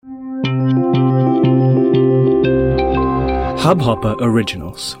Hubhopper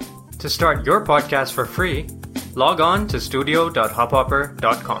Originals. To start your podcast for free, log on to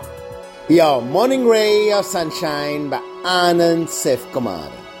studio.hubhopper.com. Your morning ray of sunshine by Anand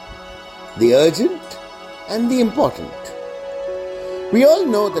Sivkumar. The urgent and the important. We all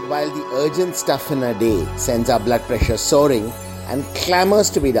know that while the urgent stuff in our day sends our blood pressure soaring and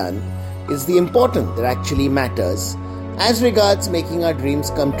clamors to be done, it's the important that actually matters as regards making our dreams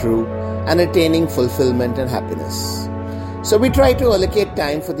come true and attaining fulfillment and happiness. So we try to allocate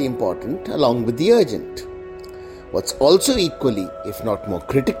time for the important along with the urgent. What's also equally, if not more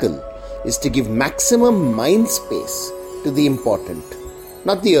critical, is to give maximum mind space to the important,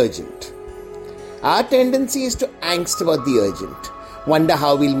 not the urgent. Our tendency is to angst about the urgent, wonder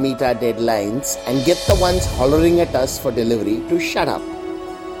how we'll meet our deadlines, and get the ones hollering at us for delivery to shut up.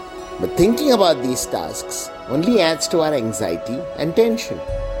 But thinking about these tasks only adds to our anxiety and tension.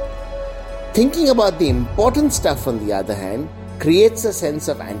 Thinking about the important stuff, on the other hand, creates a sense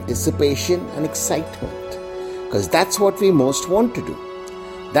of anticipation and excitement, because that's what we most want to do.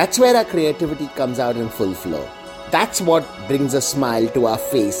 That's where our creativity comes out in full flow. That's what brings a smile to our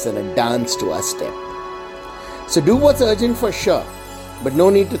face and a dance to our step. So do what's urgent for sure, but no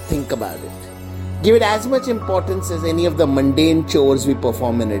need to think about it. Give it as much importance as any of the mundane chores we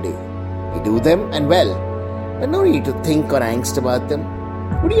perform in a day. We do them and well, but no need to think or angst about them.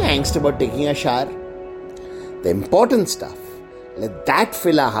 What are you angst about taking a shower? The important stuff, let that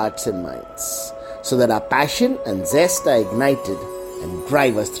fill our hearts and minds, so that our passion and zest are ignited and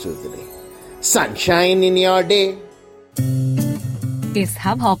drive us through the day. Sunshine in your day. इस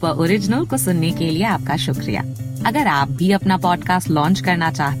hub hopper original को सुनने के लिए आपका शुक्रिया। अगर आप भी अपना पॉडकास्ट लॉन्च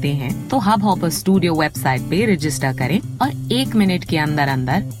करना चाहते हैं, तो हब हॉपर स्टूडियो वेबसाइट पे रजिस्टर करें और 1 मिनट के अंदर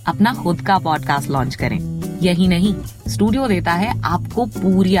अंदर अपना खुद का पॉडकास्ट लॉन्च करें। यही नहीं, स्टूडियो देता है आपको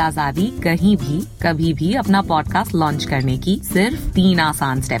पूरी आजादी कहीं भी कभी भी अपना पॉडकास्ट लॉन्च करने की, सिर्फ 3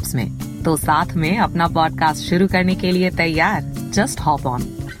 आसान स्टेप्स में। तो साथ में अपना पॉडकास्ट शुरू करने के लिए तैयार? Just hop on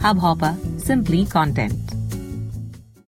hub hopper, simply content.